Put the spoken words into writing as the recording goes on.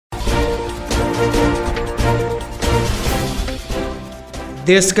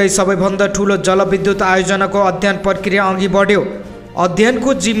देशकै सबैभन्दा ठूलो जलविद्युत आयोजनाको अध्ययन प्रक्रिया अघि बढ्यो।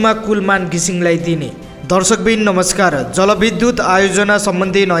 अध्ययनको जिम्मा कुलमान घिसिङलाई दिने। दर्शकबिन नमस्कार। जलविद्युत आयोजना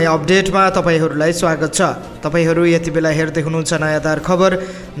सम्बन्धी नयाँ अपडेटमा तपाईहरूलाई स्वागत छ। तपाईहरू यति बेला हेर्दै हुनुहुन्छ नयाँधार खबर।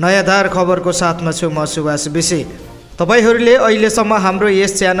 नयाँधार खबरको साथमा छु म सुभाष विषी। तपाईहरूले अहिलेसम्म हाम्रो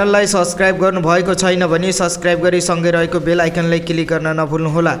यस च्यानललाई सब्स्क्राइब गर्नुभएको छैन भने सब्स्क्राइब गरी सँगै रहेको बेल आइकनलाई क्लिक गर्न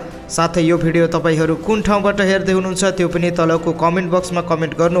नभुल्नुहोला। साथै यो भिडियो तपाईहरू कुन ठाउँबाट हेर्दै हुनुहुन्छ त्यो पनि तलको कमेन्ट बक्समा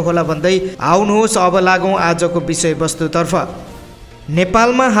कमेन्ट गर्नुहोला भन्दै आउनुहोस् अब लागौँ आजको विषयवस्तुतर्फ।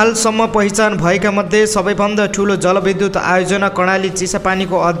 नेपालमा हालसम्म पहिचान भएका मध्ये सबैभन्दा ठूलो जलविद्युत आयोजना कर्णाली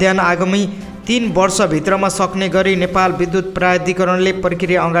चिसापानीको अध्ययन आगामी 3 वर्षभित्रमा सक्ने गरी नेपाल विद्युत प्राधिकरणले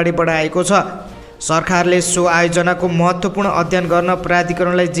प्रक्रिया अगाडि बढाएको छ। सरकारले सो आयोजनाको महत्त्वपूर्ण अध्ययन गर्न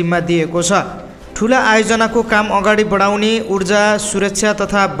प्राधिकरणलाई जिम्मा दिएको छ। ठूला आयोजनाको काम अगाडि बढाउने, ऊर्जा सुरक्षा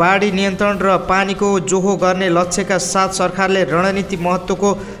तथा बाढी नियन्त्रण र पानीको जोहो गर्ने लक्ष्यका साथ सरकारले रणनीति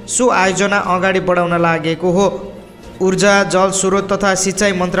महत्त्वको सो आयोजना अगाडि बढाउन लागेको हो। ऊर्जा जल स्रोत तथा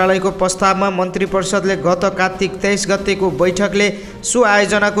सिँचाइ मन्त्रालयको प्रस्तावमा मन्त्री परिषदले गत कार्तिक 23 गतेको बैठकले सो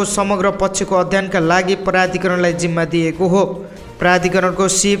आयोजनाको समग्र पक्षको अध्ययनका लागि प्राधिकरणलाई जिम्मा दिएको हो। प्राधिकरणको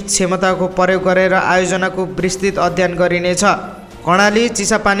सिप क्षमताको प्रयोग गरेर आयोजनाको विस्तृत अध्ययन गरिनेछ। कर्णाली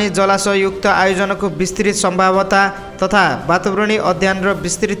चिसापानी जलाशययुक्त आयोजनाको विस्तृत सम्भाव्यता तथा वातावरणीय अध्ययन र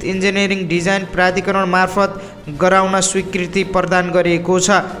विस्तृत इन्जिनियरिङ डिजाइन प्राधिकरण मार्फत गराउन स्वीकृति प्रदान गरिएको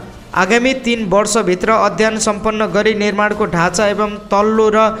छ। आगामी 3 वर्षभित्र अध्ययन सम्पन्न गरी निर्माणको ढाँचा एवं तल्लो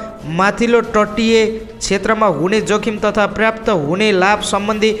र माथिल्लो तटीय क्षेत्रमा हुने जोखिम तथा प्राप्त हुने लाभ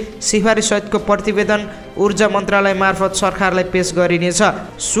सम्बन्धी सिफारिससहितको प्रतिवेदन ऊर्जा मन्त्रालय मार्फत सरकारलाई पेश गरिनेछ।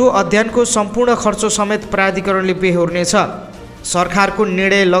 सो अध्ययनको सम्पूर्ण खर्च समेत प्राधिकरणले बेहोर्नेछ। सरकारको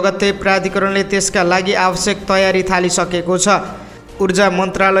निर्णय लगत्तै प्राधिकरणले त्यसका लागि आवश्यक तयारी थालिसकेको छ। ऊर्जा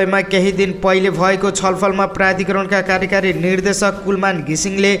मन्त्रालयमा केही दिन पहिले भएको छलफलमा प्राधिकरणका कार्यकारी निर्देशक कुलमान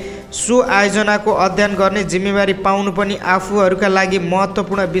घिसिङले सो आयोजनाको अध्ययन गर्ने जिम्मेवारी पाउनु पनि आफूहरूका लागि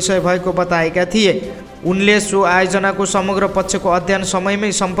महत्त्वपूर्ण विषय भएको बताएका थिए। उनले सो आयोजनाको समग्र पक्षको अध्ययन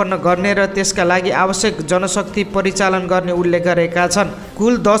समयमै सम्पन्न गर्ने र त्यसका लागि आवश्यक जनशक्ति परिचालन गर्ने उल्लेख गरेका छन्।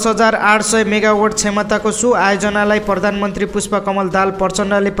 कुल 10,800 मेगावाट क्षमताको सो आयोजनालाई प्रधानमन्त्री पुष्पकमल दाहाल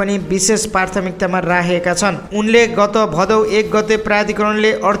प्रचण्डले पनि विशेष प्राथमिकतामा राखेका छन्। उनले गत भदौ 1 गते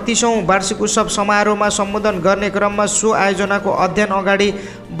प्राधिकरणले 38औं वार्षिक उत्सव समारोहमा सम्बोधन गर्ने क्रममा सो आयोजनाको अध्ययन अगाडि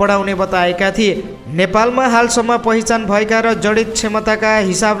बढाउने बताएका थिए। नेपालमा हालसम्म पहिचान भएका र जडित क्षमताका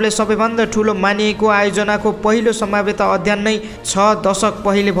हिसाबले सबैभन्दा ठूलो मानिएको आयोजनाको पहिलो सम्भाव्यता अध्ययन नै 6 दशक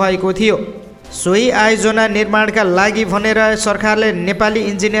पहिले भएको थियो। सोही आयोजना निर्माणका लागि भनेर सरकारले नेपाली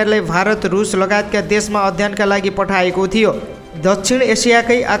इन्जिनियरलाई भारत, रुस लगायतका देशमा अध्ययनका लागि पठाएको थियो। दक्षिण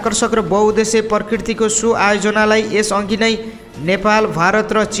एसियाकै आकर्षक र बहुउद्देश्य प्रकृतिको सो आयोजनालाई यसअघि नै नेपाल,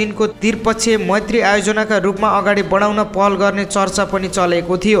 भारत र चीनको त्रिपक्षीय मैत्री आयोजनाका रूपमा अगाडि बढाउन पहल गर्ने चर्चा पनि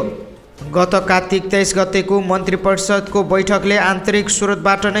चलेको थियो। गत कार्तिक 23 गतेको मन्त्री परिषदको बैठकले आन्तरिक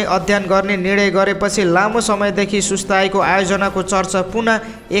स्रोतबाट नै अध्ययन गर्ने निर्णय गरेपछि लामो समयदेखि सुस्ताएको आयोजनाको चर्चा पुनः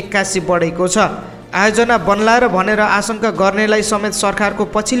एक्कासी बढेको छ। आयोजना बन्ला र भनेर आशंका गर्नेलाई समेत सरकारको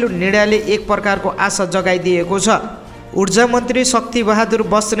पछिल्लो निर्णयले एक प्रकारको आशा जगाइदिएको छ। ऊर्जा मन्त्री शक्ति बहादुर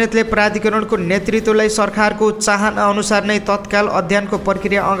बस्नेतले प्राधिकरणको नेतृत्वलाई सरकारको चाहना अनुसार नै तत्काल अध्ययनको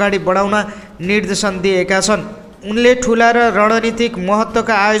प्रक्रिया अगाडि बढाउन निर्देशन दिएका छन्। उनले ठूला र रणनीतिक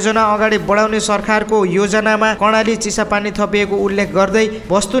महत्त्वका आयोजना अगाडि बढाउने सरकारको योजनामा कर्णाली चिसापानी थपिएको उल्लेख गर्दै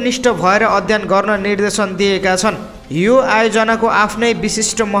वस्तुनिष्ठ भएर अध्ययन गर्न निर्देशन दिएका छन्। यो आयोजनाको आफ्नै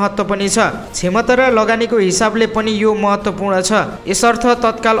विशिष्ट महत्त्व पनि छ। क्षमता र लगानीको हिसाबले पनि यो महत्त्वपूर्ण छ। यसर्थ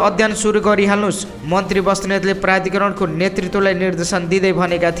तत्काल अध्ययन सुरु गरिहाल्नुस्, मन्त्री बस्नेतले प्राधिकरणको नेतृत्वलाई निर्देशन दिँदै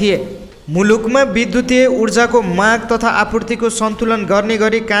भनेका थिए। मुलुकमा विद्युतीय ऊर्जाको माग तथा आपूर्तिको सन्तुलन गर्ने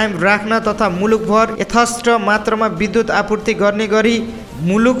गरी कायम राख्न तथा मुलुकभर यथेष्ट मात्रामा विद्युत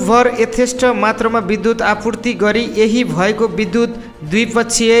आपूर्ति गरी यही भएको विद्युत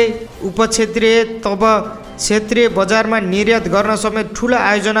द्विपक्षीय, उपक्षेत्रीय तब क्षेत्रीय बजारमा निर्यात गर्न समेत ठूला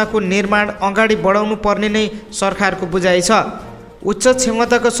आयोजनाको निर्माण अगाडि बढाउनु पर्ने नै सरकारको बुझाइ छ। उच्च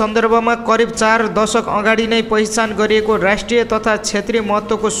क्षमताको सन्दर्भमा करिब 4 दशक अगाडि नै पहिचान गरिएको राष्ट्रिय तथा क्षेत्रीय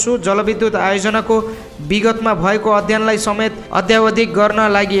महत्त्वको सो जलविद्युत आयोजनाको विगतमा भएको अध्ययनलाई समेत अद्यावधिक गर्न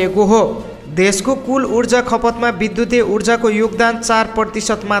लागि हो। देशको कुल ऊर्जा खपतमा विद्युतीय ऊर्जाको योगदान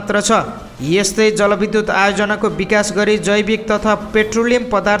 4% मात्र छ। यस्तै जलविद्युत आयोजनाको विकास गरी जैविक तथा पेट्रोलियम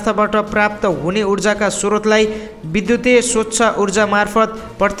पदार्थबाट प्राप्त हुने ऊर्जाका स्रोतलाई विद्युतीय स्वच्छ ऊर्जा मार्फत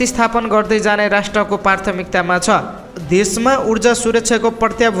प्रतिस्थापन गर्दै जाने राष्ट्रको प्राथमिकतामा छ। देशमा ऊर्जा सुरक्षाको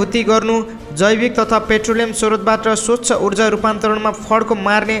प्रत्याभूति गर्नु, जैविक तथा पेट्रोलियम स्रोतबाट स्वच्छ ऊर्जा रूपान्तरणमा फड्को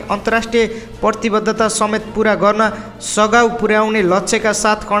मार्ने अन्तर्राष्ट्रिय प्रतिबद्धता समेत पूरा गर्न सघाउ पुर्याउने लक्ष्यका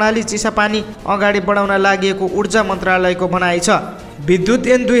साथ कर्णाली चिसापानी अगाडि बढाउन लागि ऊर्जा मन्त्रालयको भनाइ छ। विद्युत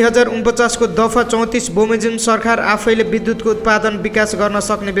ऐन 2049 को दफा 34 बमोजिम सरकार आफैले विद्युतको उत्पादन विकास गर्न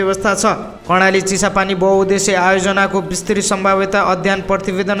सक्ने व्यवस्था छ। कर्णाली चिसापानी बहुउद्देश्य आयोजनाको विस्तृत सम्भाव्यता अध्ययन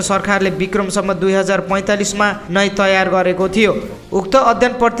प्रतिवेदन सरकारले विक्रमसम्म 2045 मा नै तयार गरेको थियो। उक्त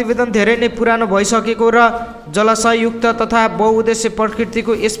अध्ययन प्रतिवेदन धेरै नै पुरानो भइसकेको र जलाशययुक्त तथा बहुउद्देश्य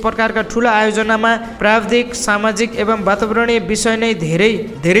प्रकृतिको यस प्रकारका ठूला आयोजनामा प्राविधिक, सामाजिक एवं वातावरणीय विषय नै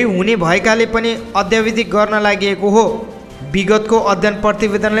धेरै हुने भएकाले पनि अद्यावधिक गर्न लागि हो। विगतको अध्ययन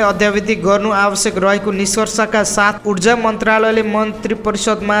प्रतिवेदनले अद्यावधिक गर्नु आवश्यक रहेको निष्कर्षका साथ ऊर्जा मन्त्रालयले मन्त्री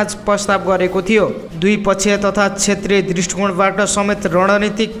परिषदमाझ प्रस्ताव गरेको थियो। दुई पक्षीय तथा क्षेत्रीय दृष्टिकोणबाट समेत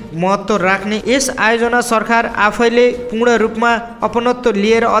रणनीतिक महत्त्व राख्ने यस आयोजना सरकार आफैले पूर्ण रूपमा अपनत्व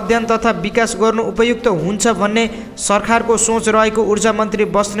लिएर अध्ययन तथा विकास गर्नु उपयुक्त हुन्छ भन्ने सरकारको सोच रहेको ऊर्जा मन्त्री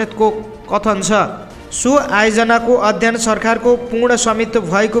बस्नेतको कथन छ। सो आयोजनाको अध्ययन सरकारको पूर्ण स्वामित्व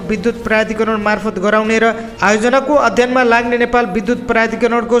भएको विद्युत प्राधिकरण मार्फत गराउने र आयोजनाको अध्ययनमा लाग्ने नेपाल विद्युत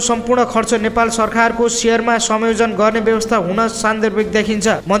प्राधिकरणको सम्पूर्ण खर्च नेपाल सरकारको सेयरमा संयोजन गर्ने व्यवस्था हुन सान्दर्भिक देखिन्छ।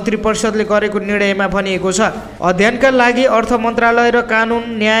 मन्त्री परिषदले गरेको निर्णयमा भनिएको छ। अध्ययनका लागि अर्थ मन्त्रालय र कानुन,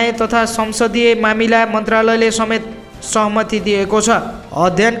 न्याय तथा संसदीय मामिला मन्त्रालयले समेत सहमति दिएको छ।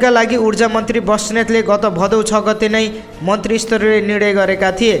 अध्ययनका लागि ऊर्जा मन्त्री बस्नेतले गत भदौ 6 गते नै मन्त्री स्तरीय निर्णय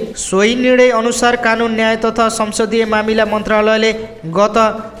गरेका थिए। सोही निर्णय अनुसार कानुन, न्याय तथा संसदीय मामिला मन्त्रालयले गत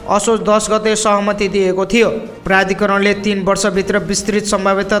असोज 10 गते सहमति दिएको थियो। प्राधिकरणले 3 वर्षभित्र विस्तृत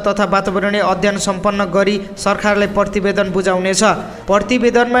सम्भाव्यता तथा वातावरणीय अध्ययन सम्पन्न गरी सरकारलाई प्रतिवेदन बुझाउनेछ।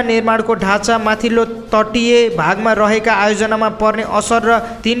 प्रतिवेदनमा निर्माणको ढाँचा, माथिल्लो तटीय भागमा रहेका आयोजनामा पर्ने असर र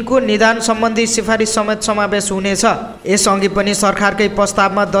तिनको निदान सम्बन्धी सिफारिस समेत समावेश हुनेछ। यसअघि पनि सरकारकै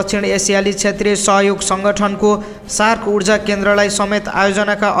प्रस्तावमा दक्षिण एसियाली क्षेत्रीय सहयोग सङ्गठनको सार्क ऊर्जा केन्द्रलाई समेत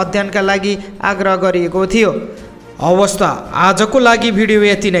आयोजनाका अध्ययनका लागि आग्रह गरिएको थियो। हवस् त आजको लागि भिडियो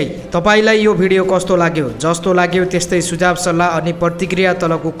यति नै। तपाईलाई यो भिडियो कस्तो लाग्यो? जस्तो लाग्यो त्यस्तै सुझाव सल्लाह अनि प्रतिक्रिया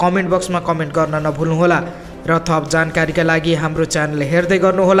तलको कमेन्ट बक्समा कमेन्ट गर्न नभुल्नुहोला र थप जानकारीका लागि हाम्रो च्यानल हेर्दै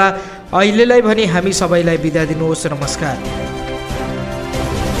गर्नुहोला। अहिलेलाई भने हामी सबैलाई बिदा दिनुहोस्। नमस्कार।